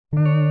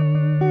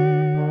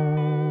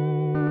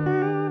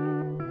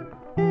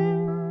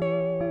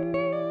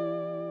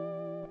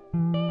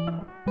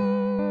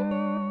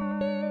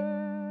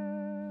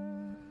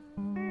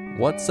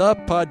What's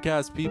up,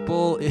 podcast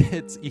people?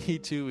 It's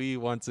E2E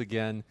once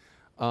again.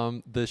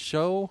 The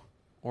show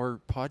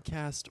or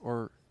podcast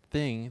or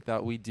thing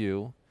that we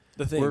do,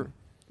 The thing.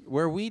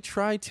 where we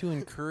try to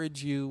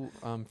encourage you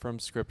from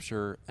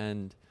Scripture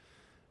and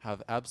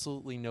have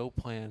absolutely no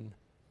plan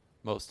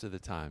most of the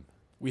time.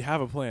 We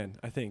have a plan,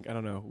 I think. I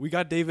don't know. We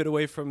got David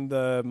away from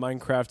the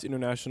Minecraft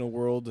International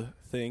World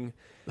thing,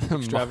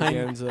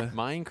 extravaganza.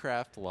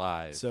 Minecraft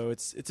Live. So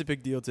it's a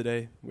big deal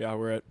today. Yeah,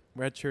 we're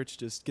at church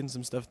just getting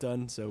some stuff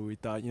done. So we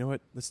thought, you know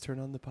what? Let's turn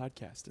on the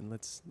podcast and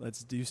let's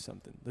do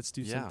something. Let's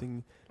do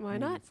something Why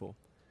not? meaningful.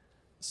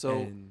 So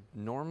And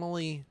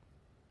normally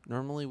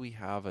we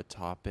have a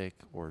topic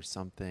or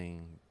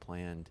something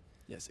planned.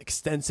 yes,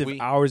 extensive We-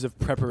 hours of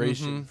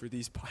preparation Mhm. for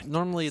these podcasts.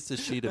 Normally it's a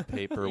sheet of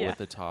paper Yeah.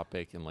 with a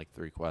topic and like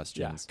 3 Yeah,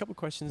 questions. a couple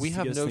questions. We to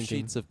have get us no thinking.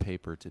 sheets of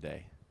paper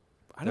today.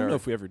 I don't know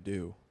if we ever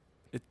do.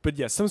 But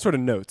yeah, some sort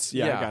of notes.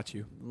 Yeah, Yeah. I got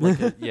you.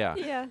 Yeah.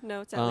 Yeah,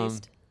 notes at Um,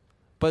 least.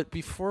 But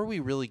before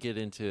we really get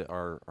into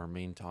our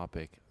main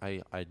topic,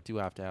 I do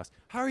have to ask,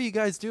 how are you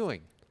guys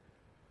doing?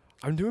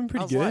 I'm doing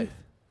pretty How's good. life?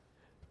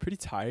 Pretty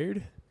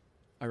tired,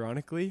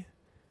 ironically.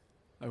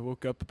 I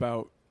woke up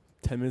about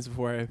 10 minutes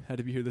before I had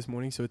to be here this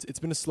morning, so it's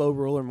been a slow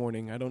roller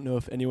morning. I don't know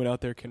if anyone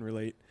out there can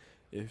relate.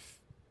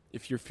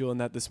 If you're feeling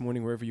that this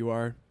morning wherever you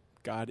are,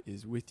 God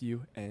is with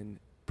you, and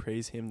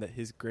praise him that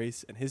his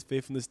grace and his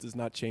faithfulness does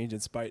not change in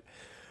spite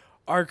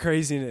our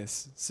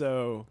craziness.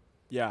 So,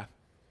 yeah,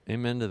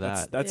 Amen to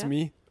that's that. that's Yeah.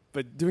 me,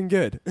 but doing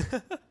good.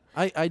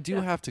 I do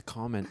Yeah. have to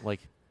comment,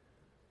 like,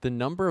 the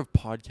number of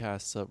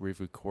podcasts that we've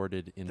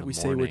recorded in That the we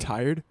morning. say we're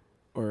tired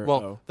or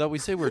Well, that we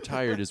say we're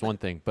tired is one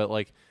thing, but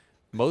like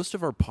most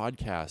of our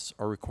podcasts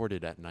are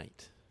recorded at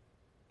night.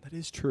 that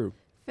is true.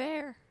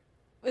 Fair.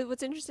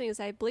 What's interesting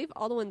is I believe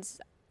all the ones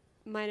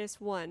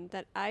minus one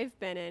that I've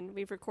been in,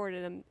 we've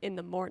recorded them in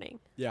the morning.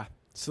 Yeah.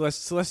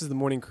 Celeste is the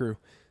morning crew.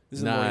 This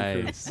is the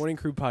Nice. morning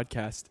crew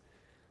podcast.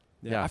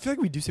 Yeah. I feel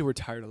like we do say we're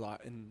tired a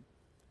lot, and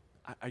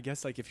I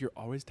guess like if you're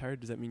always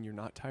tired, does that mean you're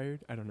not tired?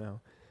 I don't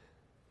know.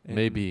 And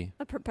Maybe.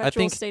 A perpetual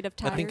think- state of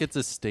tired. I think it's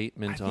a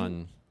statement I think,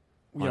 on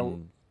you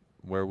know,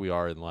 where we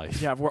are in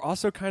life. yeah, we're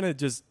also kind of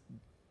just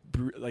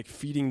like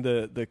feeding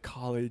the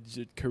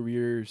college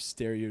career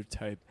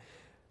stereotype.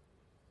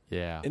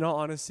 Yeah. In all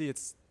honesty,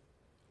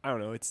 I don't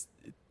know.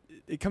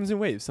 It comes in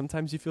waves.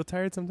 Sometimes you feel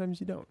tired, sometimes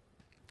you don't.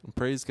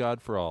 Praise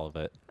God for all of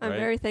it. I'm right?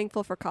 very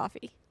thankful for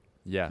coffee.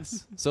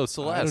 Yes. So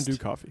Celeste, I don't do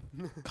coffee.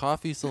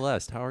 Coffee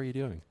Celeste, how are you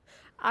doing?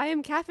 I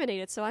am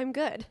caffeinated, so I'm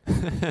good.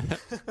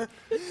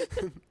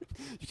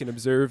 You can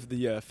observe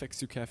the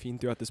effects of caffeine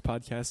throughout this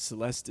podcast.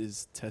 Celeste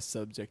is test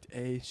subject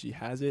A. She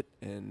has it.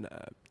 And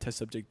test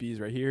subject B is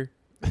right here.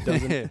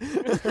 Doesn't.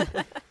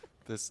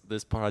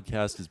 This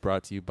podcast is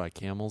brought to you by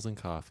Camels and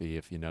Coffee.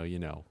 If you know, you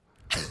know.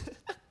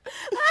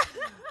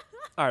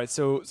 All right.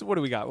 So what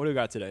do we got? What do we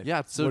got today?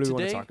 Yeah. So what do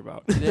we today, want to talk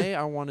about? today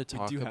I want to We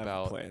talk do have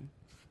about. a plan.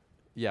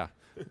 Yeah.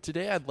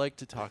 Today I'd like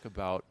to talk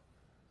about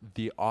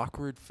the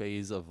awkward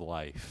phase of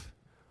life.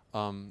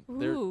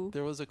 Ooh.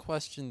 There was a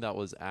question that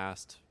was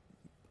asked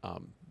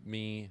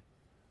me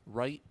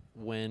right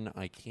when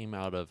I came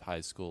out of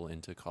high school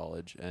into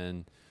college,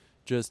 and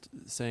just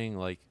saying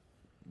like,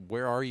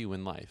 where are you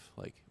in life?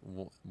 Like,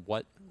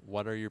 what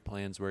are your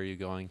plans? Where are you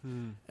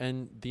going?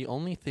 And the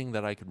only thing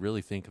that I could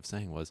really think of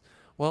saying was,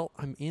 well,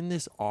 I'm in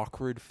this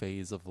awkward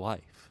phase of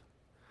life.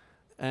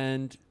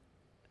 And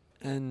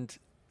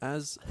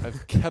as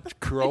I've kept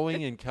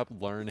growing and kept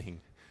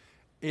learning,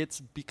 it's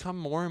become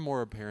more and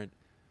more apparent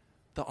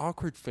the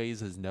awkward phase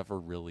has never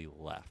really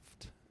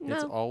left.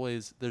 It's No.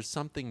 always, there's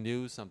something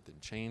new, something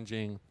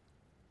changing,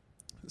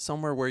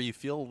 somewhere where you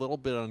feel a little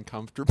bit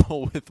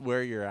uncomfortable with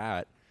where you're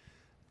at.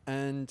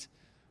 And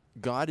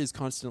God is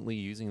constantly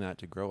using that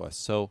to grow us.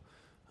 So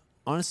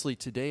honestly,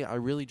 today I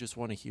really just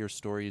want to hear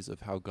stories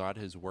of how God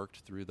has worked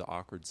through the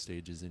awkward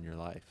stages in your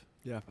life.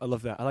 Yeah, I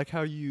love that. I like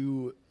how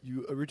you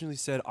originally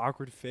said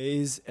awkward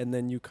phase, and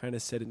then you kind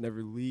of said it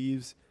never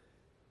leaves.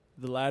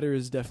 The latter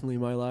is definitely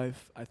my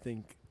life. I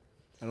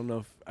don't know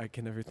if I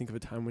can ever think of a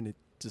time when it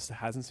just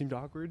hasn't seemed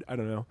awkward. I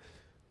don't know.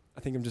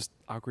 I think I'm just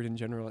awkward in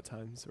general at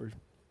times, or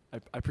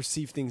I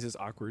perceive things as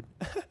awkward.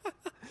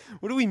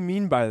 What do we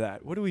mean by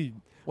that? What do we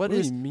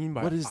mean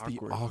by what is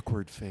awkward? the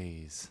awkward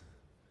phase?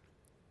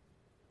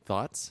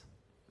 Thoughts?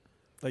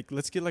 Like,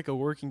 let's get like a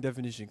working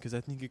definition, because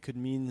I think it could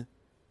mean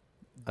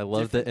I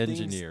love the different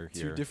things engineer to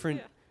here.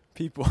 different Yeah.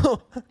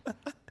 people.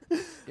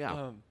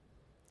 Yeah.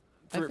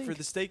 I For think-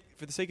 the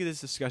sake of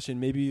this discussion,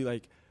 maybe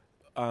like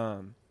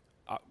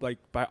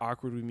by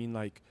awkward we mean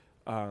like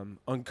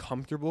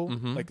uncomfortable.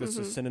 Mhm. Like that's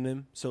a Mhm.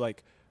 synonym. So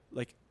like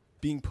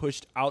being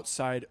pushed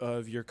outside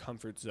of your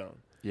comfort zone.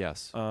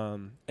 Yes.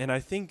 And I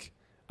think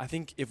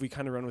if we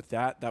kind of run with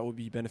that would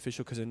be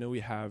beneficial, because I know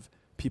we have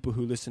people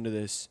who listen to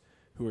this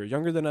who are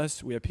younger than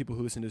us. We have people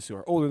who listen to this who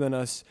are older than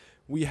us.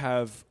 We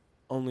have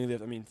only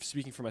lived, I mean,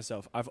 speaking for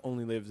myself, I've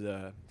only lived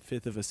a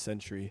fifth of a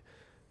century.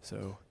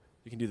 So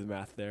you can do the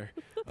math there.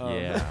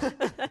 Yeah.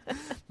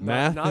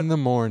 not- Math in the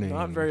morning.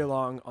 Not very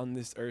long on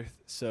this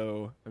earth.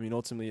 So, I mean,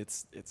 ultimately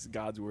it's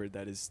God's word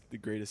that is the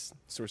greatest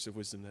source of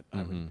wisdom that I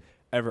would Mhm.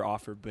 ever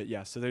offer. But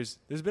yeah, so there's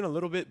been a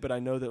little bit, but I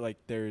know that like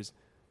there's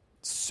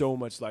so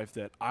much life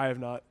that I have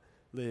not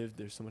lived.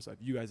 There's so much life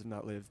you guys have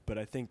not lived, but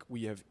I think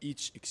we have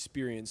each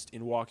experienced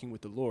in walking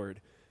with the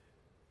Lord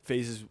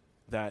phases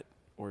that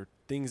or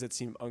things that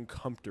seem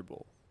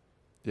uncomfortable,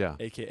 Yeah.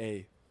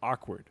 aka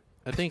awkward.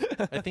 I think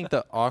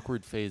the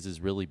awkward phase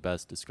is really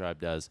best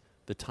described as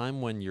the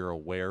time when you're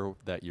aware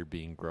that you're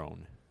being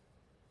grown.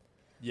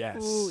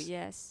 Yes. Ooh,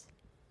 yes.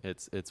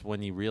 It's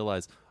when you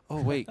realize,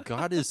 oh wait,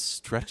 God is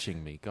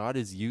stretching me. God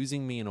is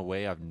using me in a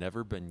way I've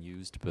never been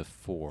used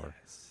before.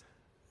 Yes.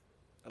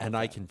 And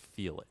I can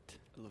feel it.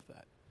 I love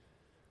that.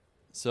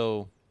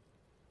 So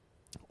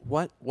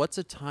what's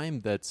a time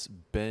that's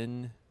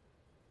been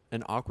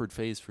an awkward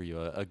phase for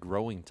you, a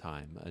growing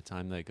time, a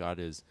time that God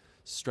has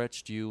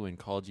stretched you and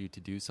called you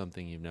to do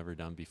something you've never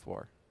done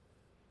before?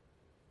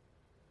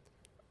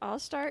 I'll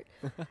start.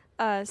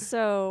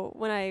 So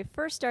when I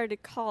first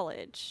started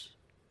college,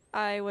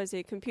 I was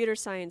a computer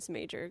science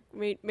major,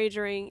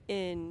 majoring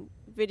in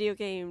video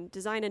game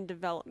design and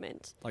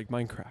development. Like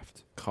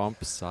Minecraft. Comp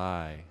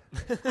sci.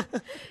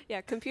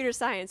 Yeah, computer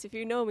science. If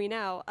you know me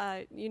now,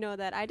 you know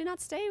that I did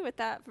not stay with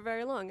that for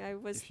very long.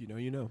 If you know,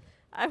 you know.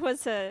 I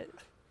was a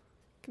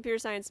computer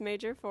science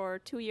major for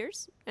 2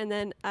 years, and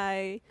then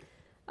I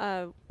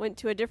went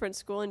to a different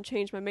school and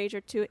changed my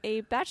major to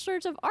a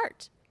bachelor's of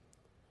art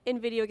in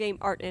video game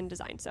art and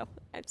design. So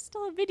I'm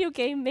still a video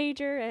game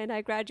major, and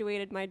I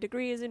graduated. My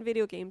degree is in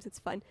video games. It's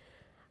fun.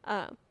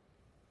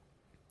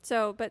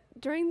 But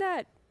during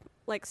that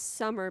like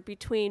summer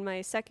between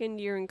my second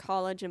year in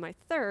college and my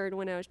third,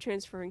 when I was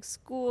transferring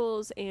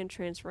schools and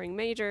transferring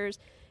majors,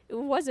 it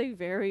was a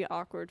very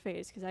awkward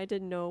phase because I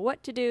didn't know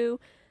what to do.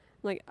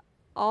 Like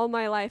all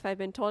my life I've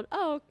been told,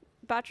 oh,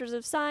 bachelor's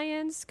of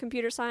science,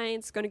 computer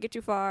science, going to get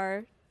you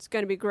far. It's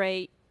going to be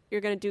great.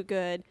 You're going to do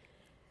good.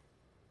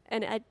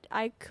 And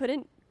I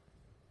couldn't,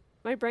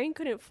 my brain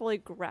couldn't fully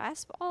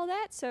grasp all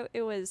that. So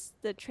it was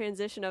the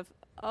transition of,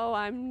 oh,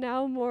 I'm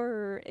now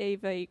more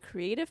of a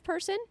creative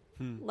person,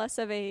 less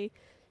of a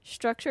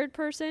structured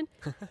person.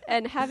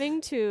 And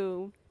having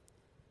to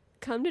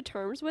come to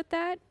terms with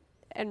that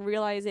and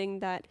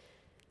realizing that,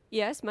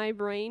 yes, my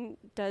brain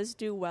does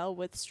do well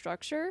with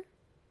structure,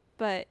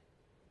 but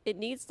it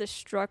needs the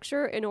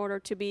structure in order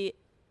to be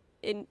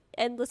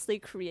endlessly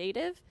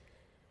creative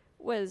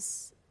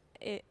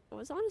it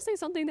was honestly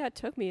something that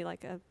took me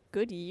like a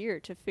good year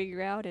to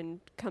figure out and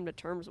come to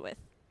terms with.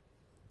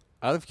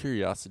 Out of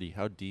curiosity,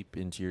 how deep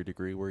into your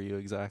degree were you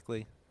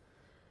exactly?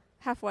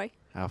 Halfway.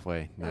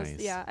 Halfway.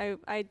 Nice.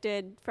 I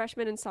did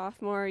freshman and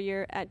sophomore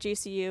year at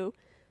GCU,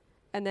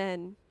 and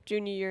then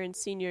junior year and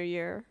senior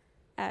year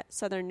at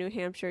Southern New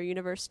Hampshire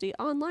University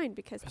online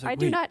because I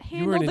do not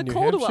handle the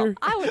cold well.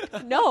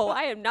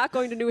 I am not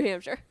going to New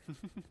Hampshire.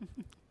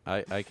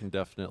 I can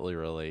definitely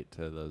relate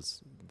to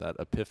that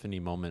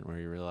epiphany moment where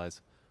you realize,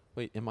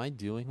 wait, am I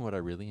doing what I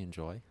really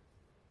enjoy?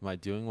 Am I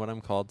doing what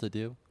I'm called to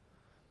do?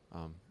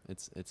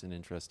 It's an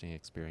interesting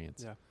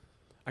experience. Yeah.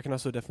 I can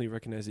also definitely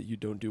recognize that you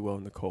don't do well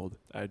in the cold.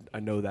 I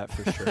know that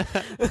for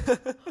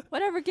sure.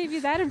 Whatever gave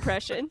you that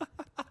impression?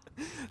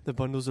 The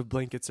bundles of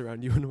blankets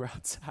around you when we're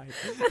outside.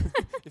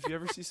 If you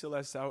ever see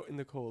Celeste out in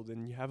the cold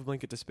and you have a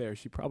blanket to spare,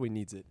 she probably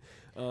needs it.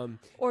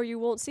 Or you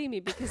won't see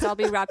me because I'll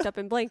be wrapped up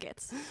in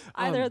blankets.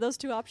 Either of those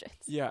two options.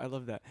 Yeah, I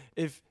love that.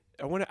 If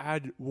I want to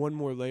add one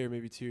more layer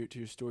maybe to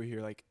your story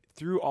here, like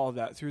through all of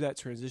that, through that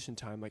transition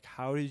time, like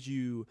how did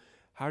your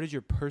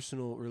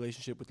personal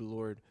relationship with the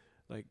Lord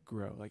like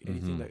grow? Like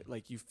anything that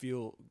like you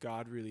feel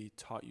God really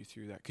taught you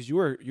through that? Because you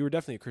were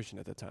definitely a Christian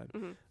at that time.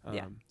 Mm-hmm.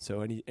 Yeah.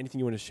 So anything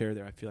you want to share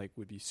there, I feel like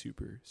would be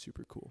super,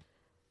 super cool.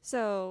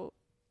 So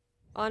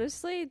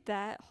honestly,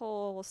 that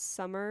whole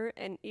summer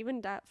and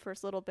even that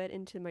first little bit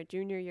into my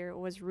junior year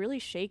was really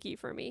shaky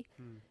for me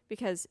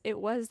because it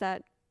was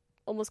that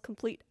almost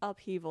complete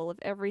upheaval of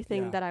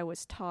everything that I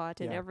was taught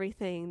and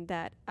everything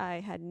that I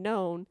had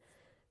known,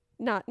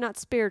 not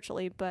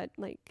spiritually, but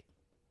like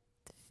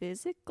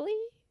physically,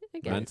 I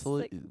guess.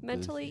 Mentally,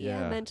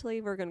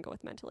 mentally, we're going to go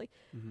with mentally.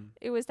 Mm-hmm.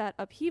 It was that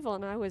upheaval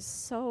and I was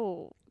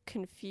so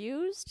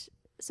confused.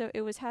 So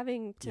it was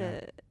having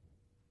to,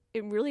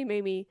 it really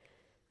made me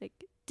like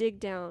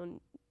dig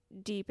down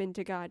deep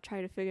into God,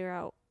 try to figure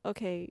out,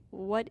 okay,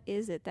 what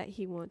is it that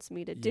he wants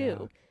me to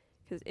do?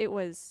 Because it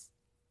was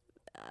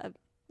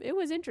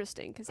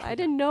interesting because I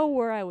didn't know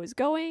where I was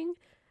going.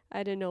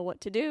 I didn't know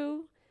what to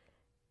do.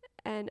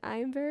 And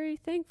I'm very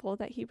thankful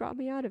that he brought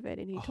me out of it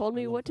and he told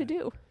me what to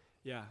do.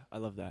 Yeah, I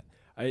love that.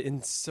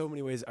 In so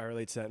many ways, I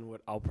relate to that and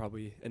what I'll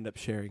probably end up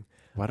sharing.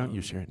 Why don't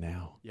you share it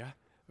now? Yeah.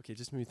 Okay,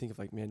 just made me think of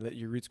like, man, let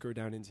your roots grow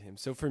down into him.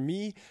 So for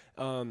me,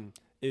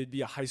 it would be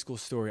a high school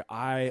story.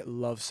 I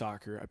love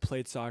soccer. I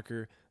played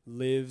soccer,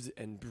 lived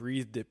and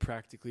breathed it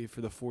practically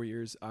for the 4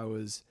 years I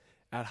was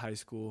at high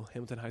school,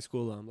 Hamilton High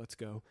School alum. Let's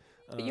go.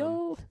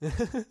 Yo.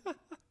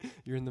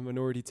 You're in the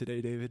minority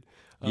today, David.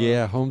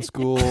 Yeah,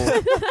 homeschool.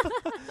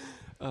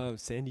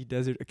 Sandy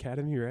Desert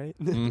Academy, right?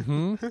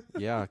 Mm-hmm.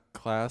 Yeah,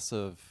 class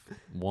of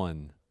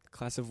 1.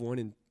 Class of 1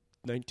 in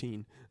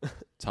 19.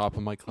 Top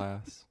of my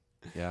class.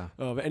 Yeah.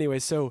 But anyway,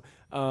 so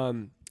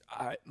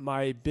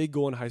my big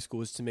goal in high school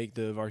was to make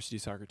the varsity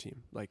soccer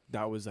team. Like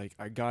that was like,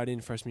 I got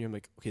in freshman year. I'm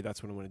like, okay,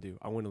 that's what I want to do.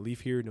 I want to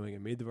leave here knowing I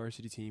made the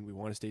varsity team. We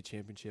won a state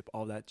championship,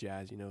 all that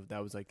jazz.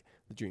 That was like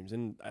the dreams.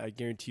 And I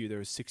guarantee you there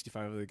was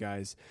 65 other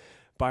guys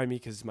by me,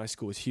 because my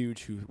school was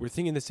huge, who were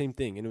thinking the same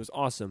thing. And it was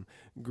awesome.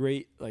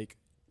 Great. Like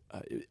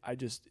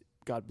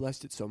God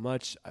blessed it so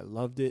much. I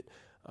loved it.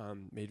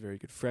 Made very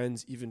good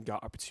friends, even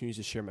got opportunities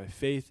to share my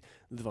faith,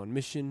 live on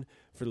mission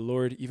for the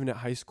Lord, even at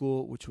high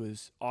school, which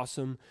was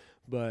awesome.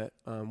 But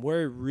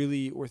where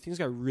things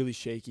got really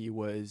shaky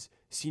was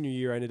senior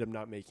year. I ended up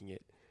not making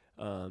it.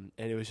 And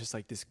it was just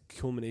like this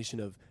culmination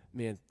of,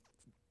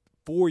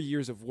 4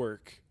 years of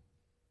work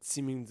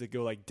seeming to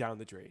go like down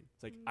the drain.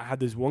 It's like I had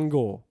this one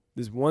goal,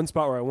 this one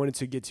spot where I wanted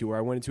to get to, where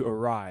I wanted to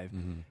arrive.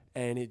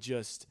 And it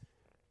just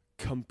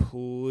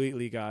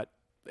completely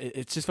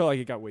it just felt like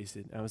it got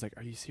wasted. I was like,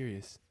 are you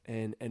serious?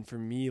 And for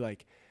me,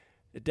 like,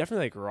 it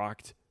definitely like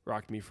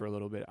rocked me for a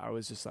little bit. I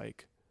was just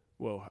like,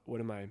 whoa,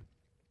 what am I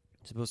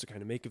supposed to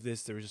kind of make of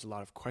this? There was just a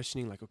lot of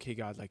questioning, like, okay,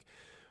 God, like,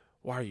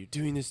 why are you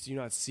doing this? Do you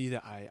not see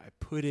that I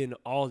put in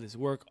all this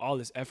work, all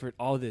this effort,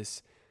 all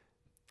these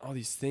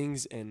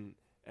things? And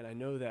I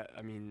know that,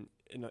 I mean,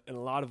 in a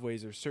lot of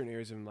ways, there's certain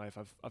areas of my life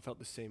I've felt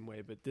the same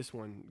way, but this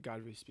one, God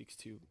really speaks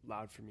to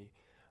loud for me.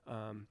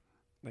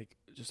 Like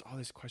just all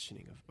this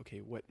questioning of,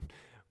 okay,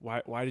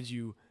 why did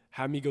you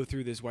have me go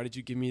through this? Why did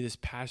you give me this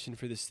passion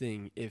for this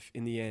thing if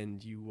in the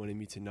end you wanted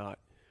me to not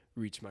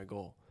reach my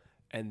goal?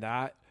 And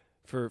that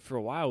for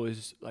a while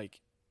was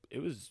like,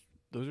 those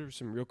are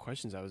some real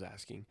questions I was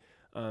asking.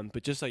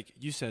 But just like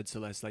you said,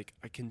 Celeste, like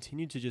I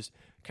continued to just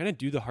kind of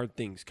do the hard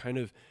things, kind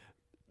of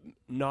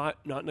not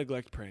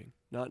neglect praying,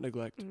 not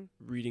neglect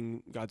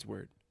reading God's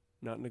word,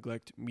 not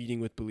neglect meeting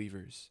with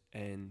believers,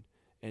 and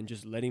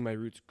just letting my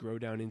roots grow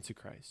down into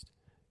Christ.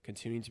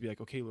 Continuing to be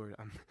like, okay, Lord,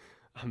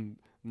 I'm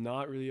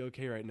not really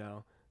okay right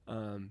now,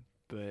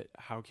 but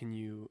how can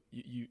you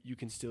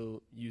can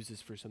still use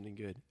this for something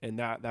good? And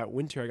that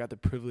winter, I got the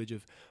privilege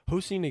of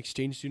hosting an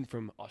exchange student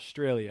from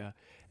Australia,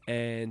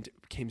 and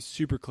became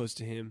super close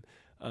to him,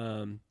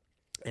 and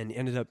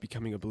ended up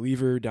becoming a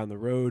believer down the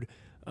road,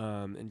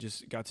 and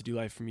just got to do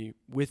life for me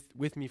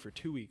with me for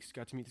 2 weeks.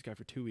 Got to meet this guy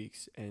for 2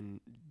 weeks, and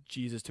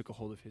Jesus took a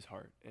hold of his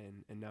heart,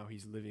 and now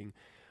he's living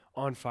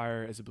on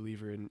fire as a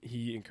believer, and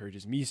he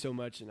encourages me so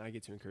much, and I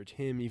get to encourage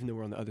him, even though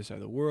we're on the other side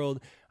of the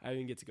world. I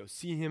even get to go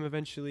see him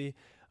eventually.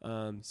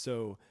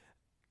 So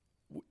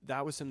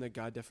that was something that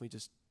God definitely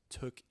just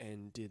took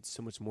and did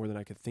so much more than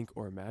I could think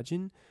or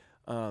imagine.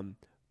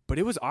 But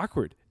it was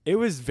awkward. It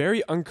was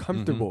very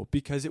uncomfortable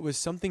because it was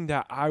something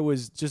that I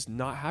was just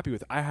not happy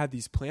with. I had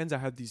these plans, I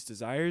had these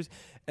desires,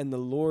 and the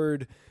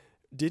Lord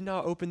did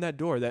not open that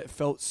door that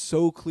felt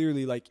so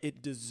clearly like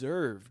it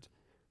deserved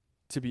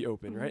to be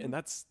open, right? And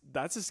that's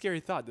a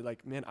scary thought, that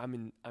like, man,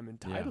 I'm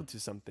entitled to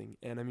something.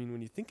 And I mean,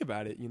 when you think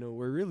about it,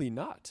 we're really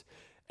not.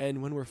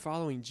 And when we're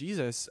following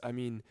Jesus, I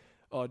mean,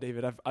 oh,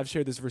 David, I've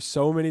shared this for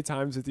so many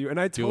times with you, and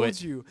I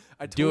told you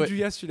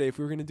yesterday, if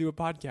we were going to do a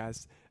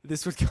podcast,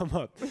 this would come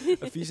up.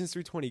 Ephesians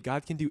 3:20,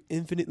 God can do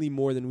infinitely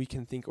more than we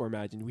can think or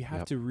imagine. We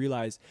have to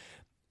realize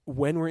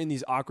when we're in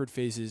these awkward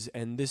phases,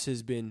 and this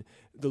has been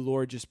the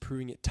Lord just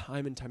proving it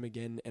time and time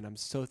again, and I'm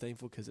so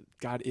thankful because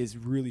God is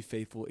really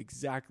faithful,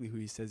 exactly who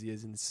he says he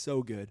is, and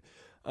so good.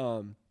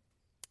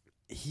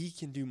 He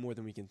can do more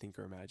than we can think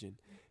or imagine.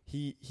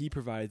 He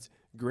provides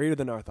greater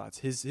than our thoughts.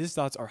 His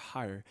thoughts are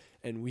higher,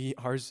 and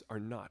ours are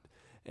not.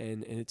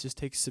 And it just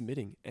takes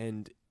submitting.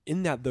 And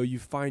in that, though, you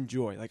find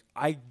joy. Like,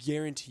 I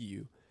guarantee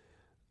you,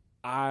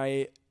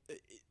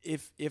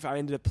 if I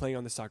ended up playing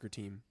on the soccer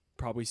team,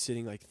 probably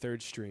sitting like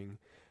third string,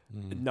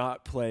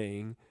 not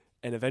playing,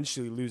 and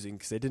eventually losing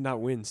because they did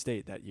not win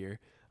state that year,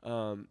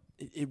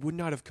 it would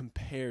not have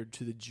compared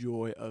to the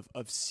joy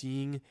of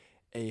seeing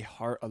a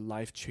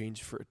life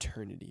change for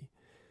eternity.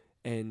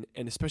 And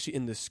especially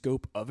in the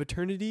scope of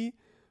eternity,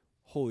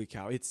 holy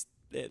cow,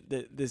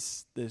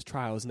 this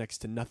trial is next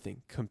to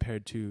nothing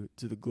compared to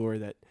the glory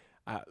that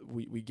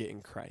we get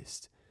in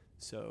Christ.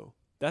 So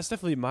that's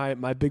definitely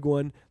my big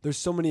one. There's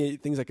so many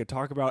things I could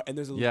talk about, and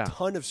there's a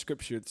ton of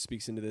scripture that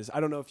speaks into this. I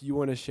don't know if you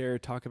want to share or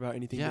talk about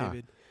anything,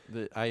 David.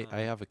 I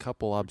have a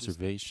couple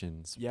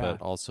observations,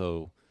 but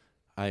also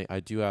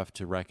I do have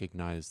to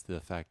recognize the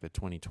fact that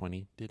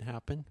 2020 did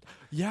happen.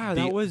 Yeah,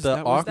 that was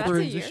the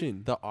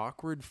transition. The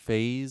awkward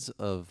phase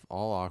of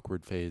all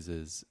awkward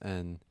phases,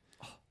 and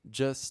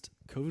just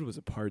COVID was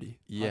a party.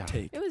 Yeah, hot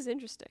take. It was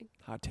interesting.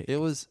 Hot take. It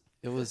was.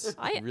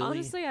 Really,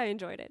 honestly, I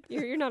enjoyed it.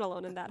 You're not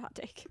alone in that hot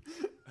take.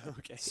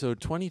 Okay. So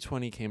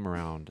 2020 came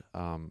around.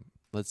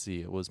 Let's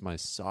see. It was my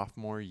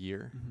sophomore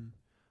year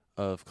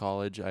of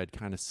college. I had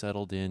kind of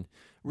settled in.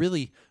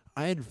 Really,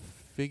 I had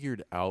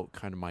figured out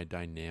kind of my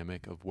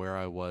dynamic of where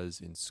I was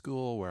in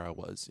school, where I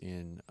was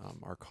in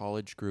our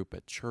college group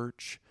at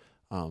church,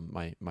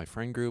 my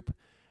friend group,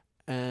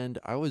 and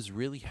I was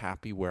really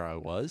happy where I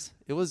was.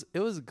 It was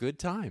a good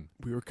time.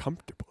 We were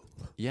comfortable.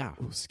 Yeah.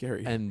 It was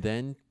scary. And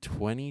then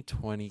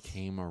 2020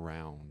 came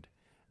around,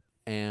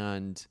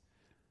 and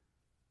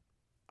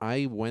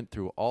I went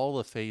through all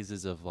the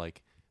phases of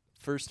like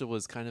first it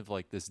was kind of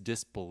like this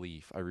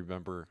disbelief. I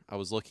remember I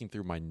was looking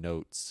through my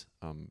notes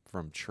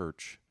from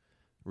church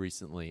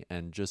recently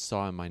and just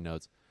saw in my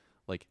notes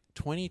like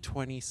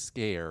 2020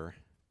 scare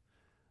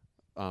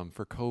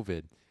for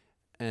COVID.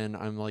 And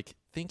I'm like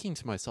thinking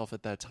to myself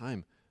at that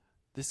time,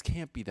 this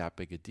can't be that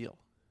big a deal.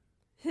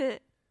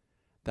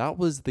 That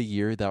was the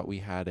year that we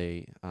had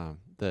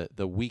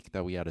the week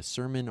that we had a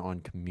sermon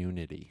on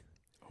community.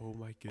 Oh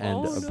my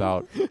And goodness.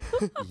 about,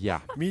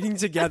 yeah. Meeting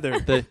together.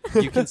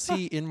 You can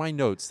see in my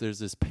notes, there's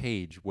this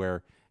page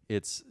where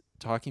it's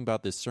talking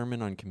about this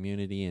sermon on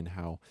community and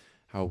how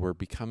we're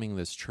becoming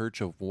this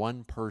church of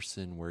one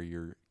person where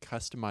you're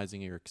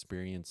customizing your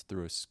experience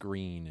through a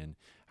screen and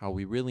how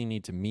we really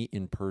need to meet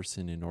in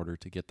person in order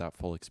to get that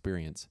full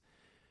experience.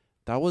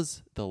 That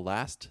was the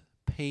last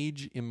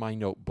page in my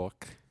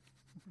notebook.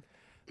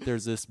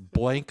 There's this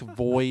blank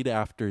void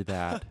after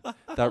that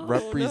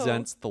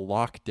represents the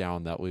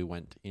lockdown that we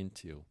went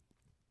into.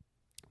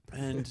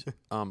 And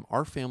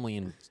our family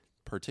in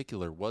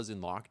particular was in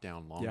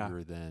lockdown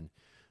longer than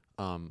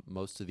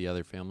most of the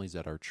other families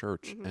at our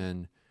church. Mm-hmm.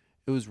 And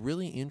it was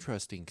really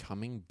interesting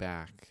coming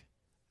back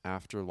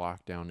after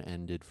lockdown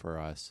ended for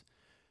us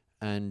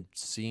and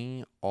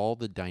seeing all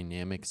the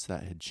dynamics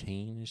that had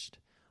changed,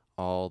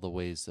 all the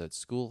ways that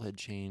school had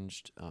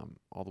changed,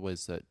 all the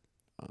ways that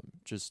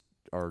just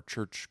our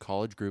church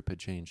college group had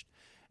changed.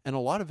 And a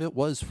lot of it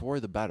was for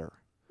the better.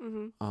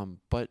 Mm-hmm.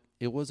 But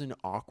it was an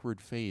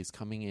awkward phase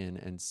coming in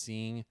and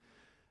seeing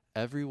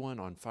everyone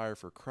on fire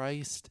for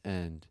Christ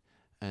and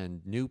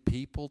new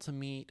people to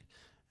meet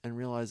and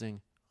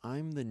realizing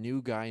I'm the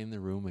new guy in the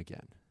room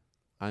again.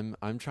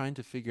 I'm trying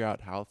to figure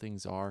out how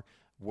things are,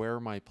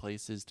 where my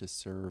place is to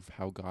serve,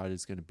 how God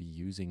is going to be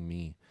using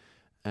me.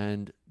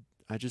 And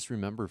I just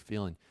remember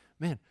feeling,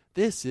 man,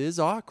 this is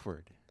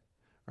awkward.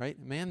 Right?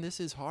 Man,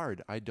 this is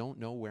hard. I don't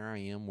know where I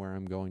am, where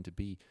I'm going to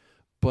be.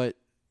 But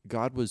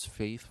God was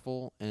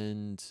faithful,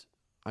 and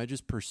I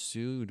just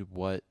pursued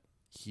what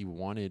he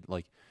wanted,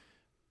 like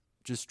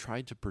just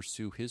tried to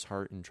pursue his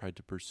heart and tried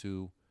to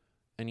pursue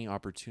any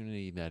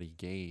opportunity that he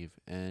gave.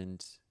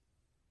 And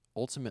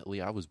ultimately,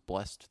 I was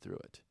blessed through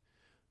it.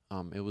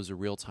 It was a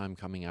real time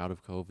coming out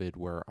of COVID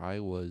where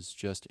I was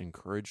just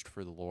encouraged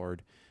for the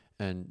Lord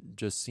and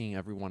just seeing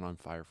everyone on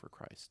fire for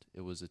Christ.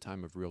 It was a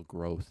time of real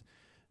growth.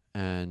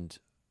 And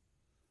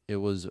it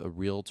was a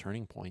real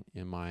turning point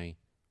in my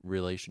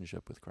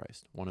relationship with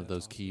Christ, one of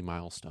those key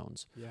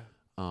milestones. Yeah.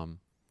 And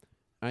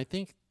I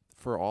think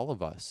for all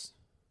of us,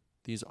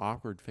 these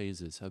awkward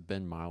phases have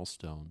been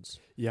milestones.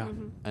 Yeah.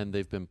 Mm-hmm. And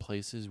they've been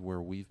places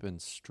where we've been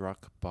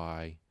struck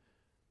by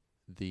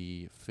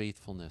the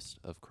faithfulness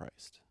of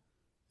Christ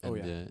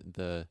and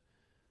the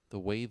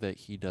way that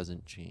he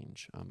doesn't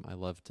change. I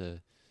love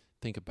to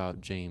think about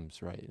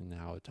James, right, and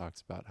how it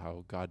talks about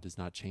how God does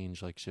not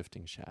change like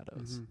shifting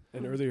shadows. Mm-hmm.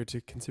 And earlier,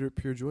 to consider it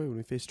pure joy when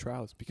we face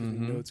trials because we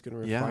know it's going to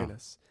refine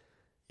us.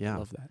 Yeah. I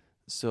love that.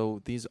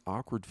 So these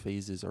awkward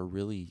phases are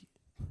really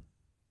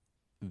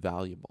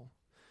valuable.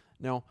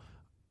 Now,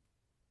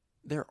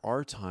 there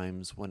are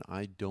times when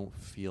I don't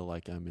feel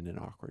like I'm in an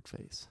awkward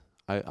phase.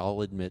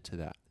 I'll admit to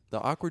that.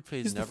 The awkward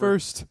phase He's never the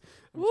first.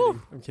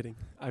 Woo. I'm kidding.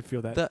 I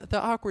feel that.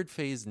 the awkward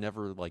phase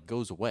never like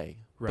goes away.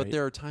 Right. But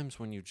there are times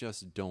when you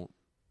just don't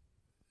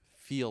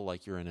feel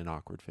like you're in an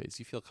awkward phase.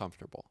 You feel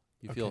comfortable.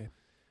 You feel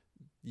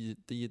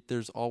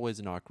there's always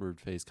an awkward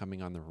phase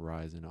coming on the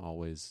horizon,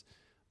 always.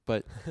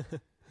 But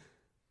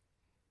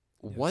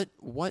Yes.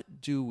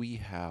 what do we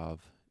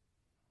have?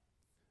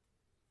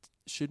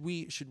 Should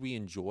we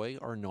enjoy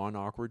our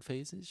non-awkward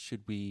phases?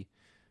 Should we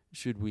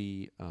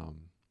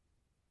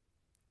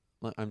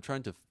I'm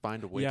trying to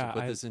find a way to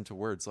put this into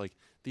words, like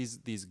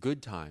these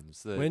good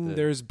times. When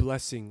there's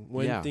blessing,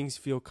 when Yeah. things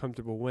feel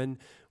comfortable,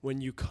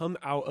 when you come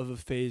out of a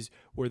phase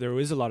where there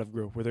is a lot of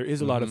growth, where there is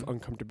a lot of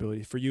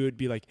uncomfortability. For you, it'd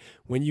be like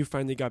when you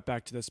finally got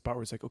back to that spot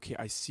where it's like, okay,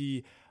 I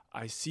see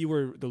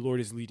where the Lord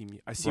is leading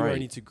me. I see where I Right.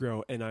 need to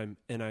grow, and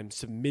I'm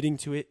submitting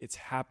to it. It's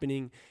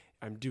happening.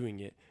 I'm doing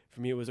it. For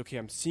me, it was, okay,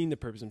 I'm seeing the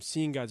purpose. I'm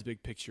seeing God's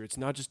big picture. It's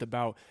not just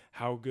about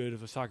how good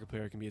of a soccer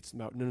player I can be. It's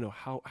about, no,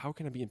 how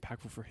can I be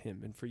impactful for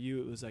him? And for you,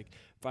 it was like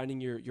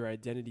finding your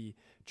identity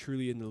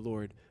truly in the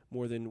Lord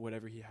more than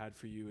whatever he had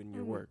for you in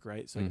your work,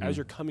 right? So like, as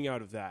you're coming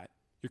out of that,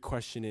 your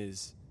question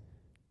is...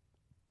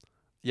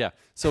 Yeah.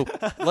 So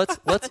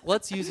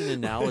let's use an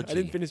analogy. I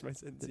didn't finish my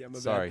sentence. Yeah, my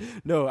Sorry.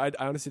 bad. No, I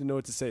honestly didn't know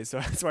what to say, so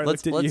that's why I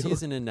looked at Let's you.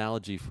 use an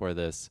analogy for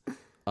this.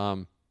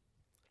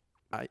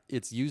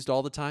 It's used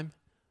all the time.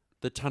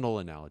 The tunnel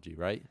analogy,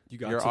 right? You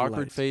got your some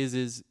awkward light. phase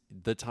is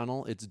the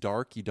tunnel. It's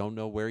dark. You don't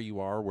know where you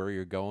are, where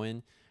you're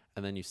going,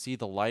 and then you see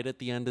the light at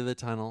the end of the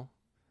tunnel.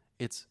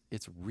 It's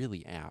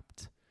really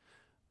apt.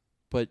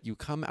 But you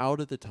come out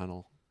of the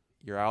tunnel.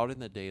 You're out in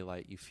the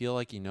daylight. You feel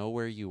like you know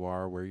where you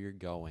are, where you're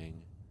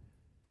going.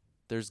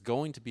 There's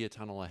going to be a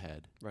tunnel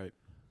ahead. Right.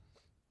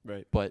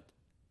 But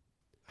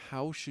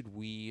how should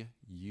we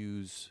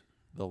use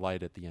the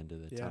light at the end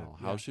of the tunnel?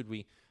 How should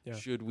we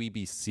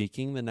be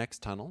seeking the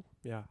next tunnel?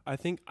 Yeah, I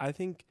think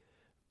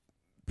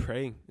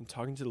praying and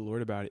talking to the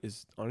Lord about it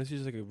is honestly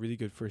just like a really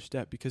good first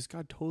step, because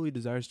God totally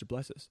desires to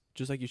bless us.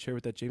 Just like you shared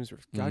with that James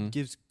verse, God Mhm.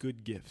 gives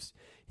good gifts.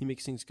 He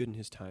makes things good in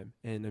his time.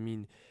 And I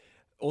mean,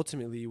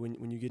 ultimately,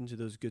 when you get into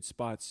those good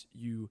spots,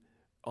 you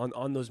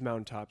on those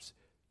mountaintops,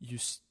 you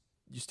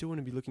still want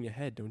to be looking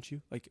ahead, don't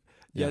you? Like,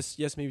 Yeah.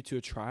 yes, maybe to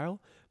a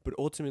trial, but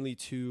ultimately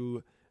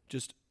to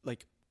just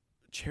like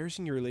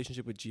cherishing your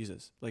relationship with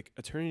Jesus. Like,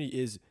 eternity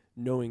is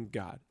knowing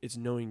God. It's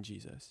knowing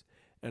Jesus.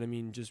 And I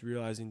mean, just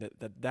realizing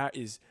that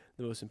is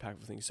the most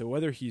impactful thing. So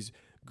whether he's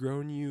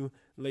grown you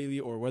lately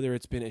or whether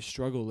it's been a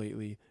struggle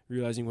lately,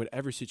 realizing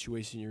whatever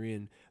situation you're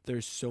in,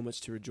 there's so much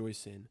to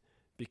rejoice in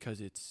because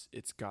it's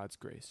God's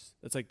grace.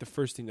 That's like the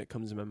first thing that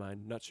comes to my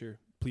mind. Not sure.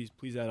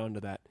 Please add on to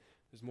that.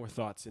 There's more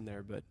thoughts in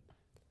there, but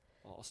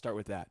I'll start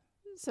with that.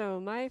 So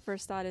my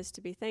first thought is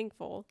to be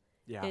thankful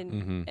Yeah. in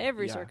Mhm.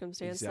 every Yeah,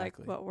 circumstance,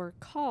 exactly. like what we're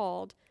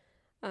called,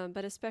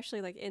 but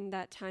especially like in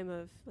that time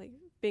of like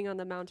being on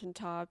the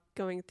mountaintop,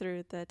 going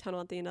through the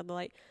tunnel at the end of the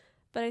light.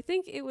 But I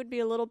think it would be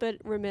a little bit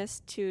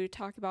remiss to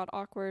talk about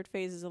awkward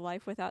phases of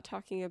life without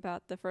talking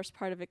about the first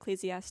part of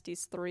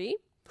Ecclesiastes 3.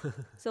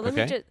 So let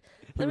me Okay.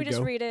 we just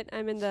go. read it.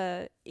 I'm in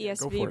the Yeah,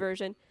 go ESV for it.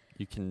 version.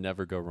 You can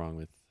never go wrong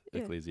with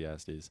Yeah.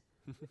 Ecclesiastes.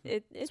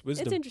 It's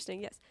wisdom.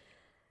 interesting, yes.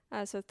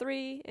 So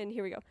 3, and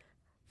here we go.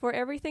 For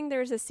everything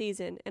there is a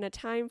season, and a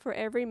time for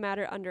every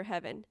matter under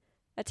heaven.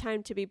 A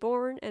time to be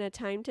born, and a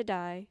time to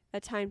die. A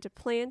time to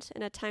plant,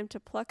 and a time to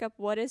pluck up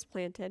what is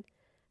planted.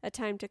 A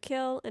time to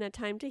kill, and a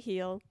time to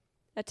heal.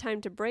 A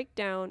time to break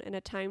down, and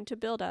a time to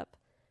build up.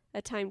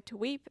 A time to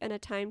weep, and a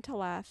time to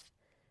laugh.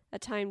 A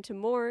time to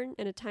mourn,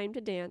 and a time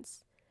to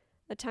dance.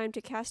 A time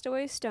to cast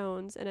away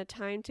stones, and a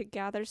time to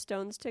gather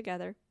stones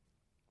together.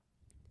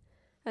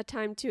 A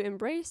time to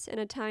embrace, and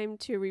a time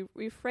to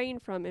refrain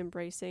from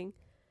embracing.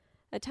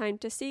 A time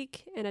to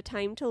seek, and a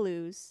time to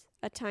lose.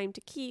 A time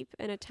to keep,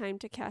 and a time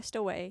to cast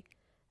away.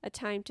 A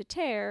time to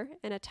tear,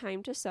 and a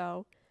time to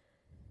sow.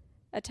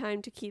 A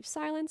time to keep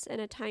silence,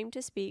 and a time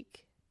to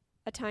speak.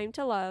 A time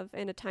to love,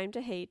 and a time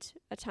to hate.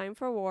 A time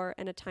for war,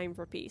 and a time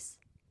for peace.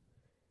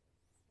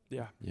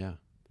 Yeah. Yeah.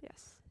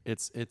 Yes.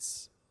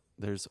 It's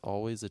there's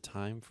always a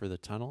time for the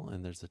tunnel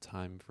and there's a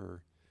time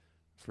for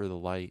the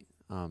light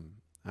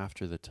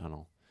after the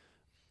tunnel.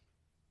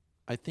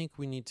 I think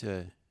we need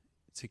to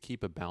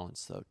keep a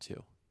balance though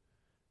too.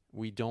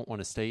 We don't want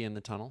to stay in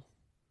the tunnel.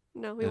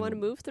 No, we want to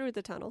And- move through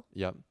the tunnel,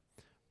 Yep.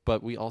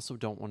 But we also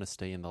don't want to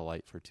stay in the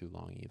light for too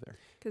long either.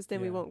 because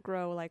then we Yeah. won't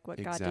grow like what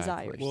God Exactly.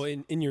 desires. Well,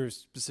 in your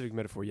specific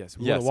metaphor, yes.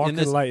 We Yes, want to walk in in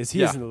the this- light as he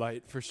yeah. is in the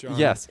light, for sure.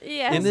 Yes.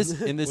 yes. In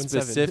this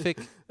 1-7.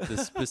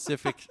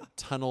 specific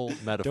tunnel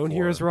metaphor. Don't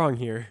hear us wrong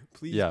here.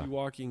 Please Yeah. be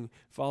walking,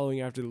 following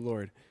after the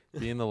Lord.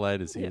 Be in the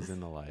light as he Yes. is in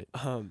the light.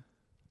 Um,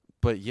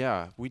 But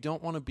yeah, we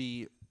don't want to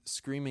be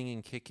screaming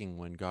and kicking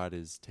when God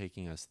is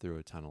taking us through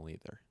a tunnel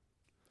either.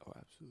 oh,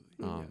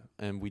 absolutely.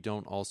 And we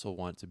don't also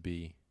want to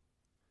be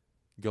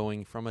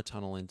going from a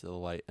tunnel into the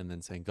light and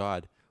then saying,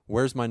 God,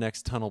 where's my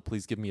next tunnel?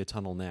 Please give me a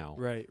tunnel now.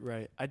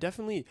 Right. I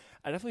definitely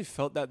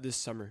felt that this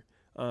summer.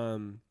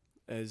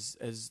 As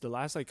the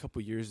last like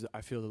couple years,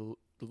 I feel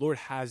the Lord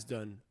has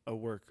done a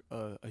work,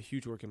 a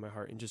huge work in my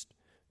heart, and just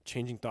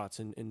changing thoughts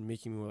and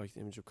making me more like the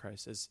image of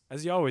Christ,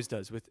 as He always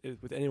does with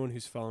anyone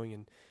who's following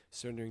and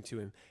surrendering to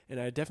Him. And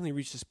I definitely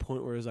reached this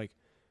point where it was like,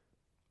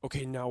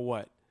 okay, now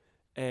what?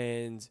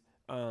 And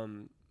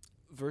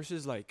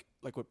verses like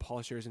what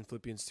Paul shares in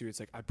Philippians 2, it's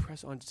like, I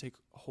press on to take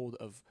hold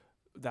of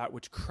that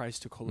which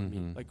Christ took hold of me.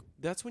 Mhm. Like,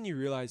 that's when you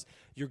realize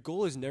your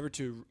goal is never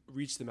to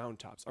reach the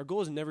mountaintops. Our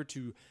goal is never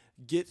to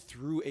get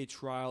through a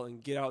trial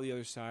and get out the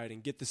other side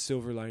and get the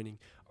silver lining.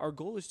 Our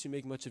goal is to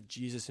make much of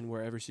Jesus in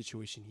wherever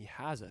situation He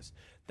has us.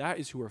 That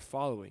is who we're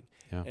following.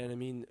 Yeah. And I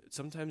mean,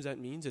 sometimes that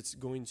means it's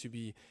going to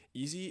be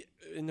easy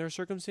in their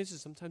circumstances.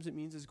 Sometimes it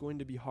means it's going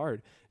to be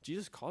hard.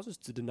 Jesus calls us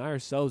to deny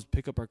ourselves,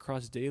 pick up our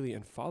cross daily,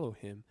 and follow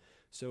Him.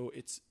 So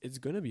it's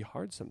going to be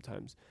hard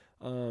sometimes.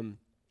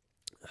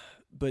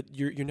 But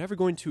you're never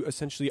going to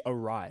essentially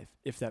arrive,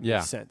 if that Yeah.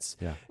 makes sense.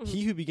 Yeah.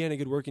 He who began a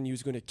good work in you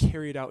is going to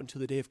carry it out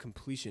until the day of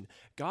completion.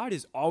 God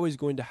is always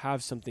going to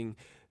have something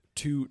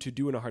to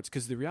do in our hearts,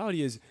 because the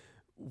reality is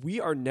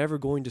we are never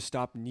going to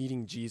stop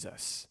needing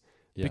Jesus.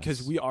 Because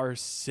Yes. we are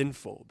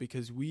sinful,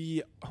 because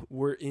we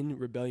were in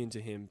rebellion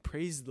to Him.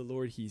 Praise the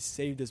Lord, He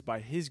saved us by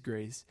His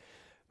grace.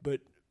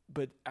 But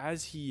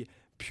as He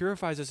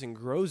purifies us and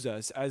grows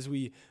us, as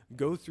we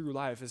go through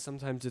life, as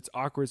sometimes it's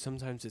awkward,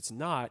 sometimes it's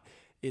not,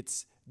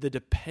 it's the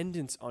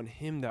dependence on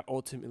Him that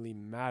ultimately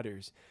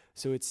matters.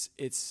 So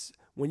it's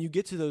when you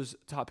get to those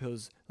top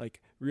hills,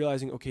 like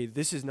realizing, okay,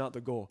 this is not the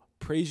goal.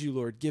 Praise you,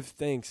 Lord. Give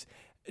thanks,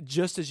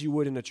 just as you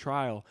would in a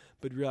trial,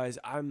 but realize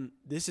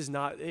this is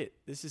not it.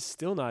 This is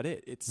still not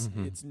it. It's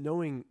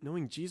knowing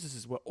Jesus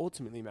is what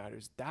ultimately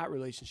matters. That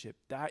relationship,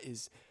 that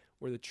is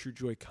where the true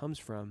joy comes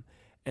from,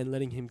 and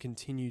letting Him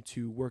continue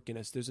to work in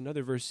us. There's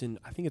another verse in,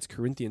 I think it's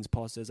Corinthians,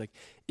 Paul says, like,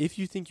 if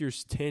you think you're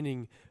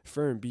standing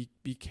firm, be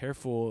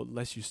careful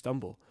lest you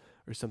stumble,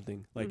 or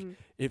something. Like,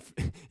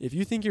 if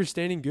you think you're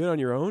standing good on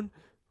your own,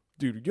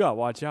 dude, you gotta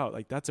watch out.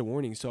 Like, that's a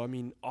warning. So I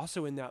mean,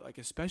 also in that, like,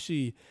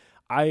 especially,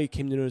 I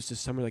came to notice this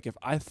summer, like if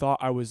I thought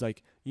I was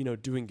like,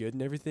 doing good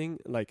and everything,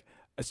 like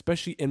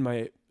especially on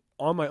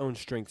my own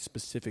strength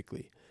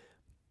specifically,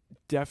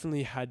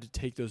 definitely had to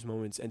take those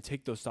moments and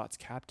take those thoughts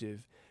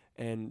captive.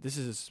 And this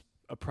is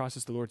a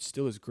process the Lord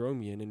still is growing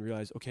me in, and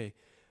realize, okay,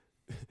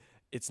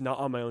 it's not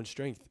on my own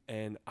strength,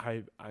 and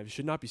I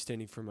should not be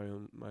standing for my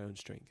own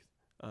strength.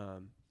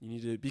 You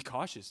need to be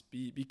cautious,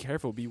 be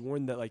careful, be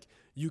warned that like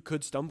you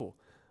could stumble.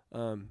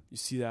 You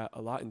see that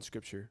a lot in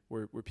Scripture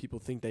where people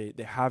think they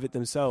have it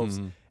themselves,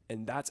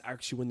 and that's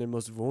actually when they're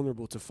most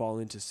vulnerable to fall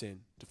into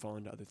sin, to fall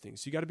into other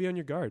things. So you got to be on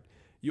your guard.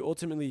 You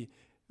ultimately,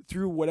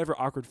 through whatever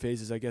awkward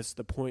phases, I guess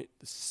the point,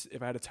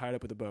 if I had to tie it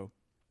up with a bow,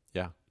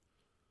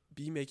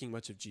 be making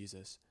much of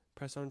Jesus.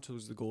 Press on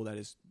towards the goal that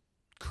is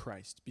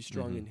Christ. Be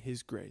strong in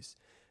His grace.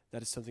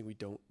 That is something we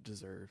don't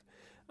deserve,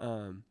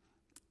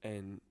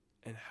 and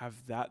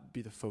have that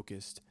be the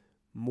focus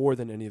more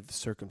than any of the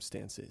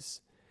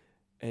circumstances.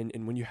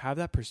 And when you have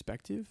that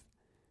perspective,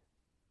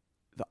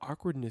 the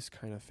awkwardness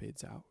kind of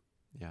fades out.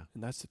 Yeah.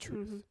 And that's the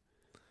truth. Mm-hmm.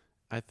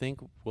 I think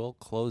we'll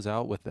close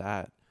out with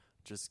that.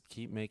 Just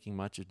keep making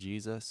much of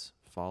Jesus.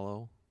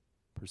 Follow,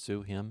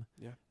 pursue Him.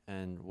 Yeah.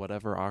 And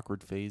whatever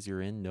awkward phase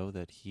you're in, know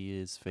that He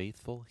is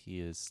faithful, He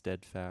is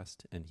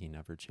steadfast, and He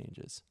never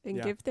changes. And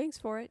Yeah. give thanks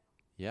for it.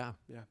 Yeah.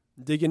 Yeah.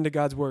 Dig into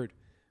God's word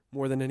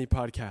more than any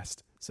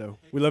podcast. So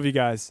we love you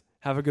guys.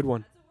 Have a good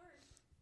one.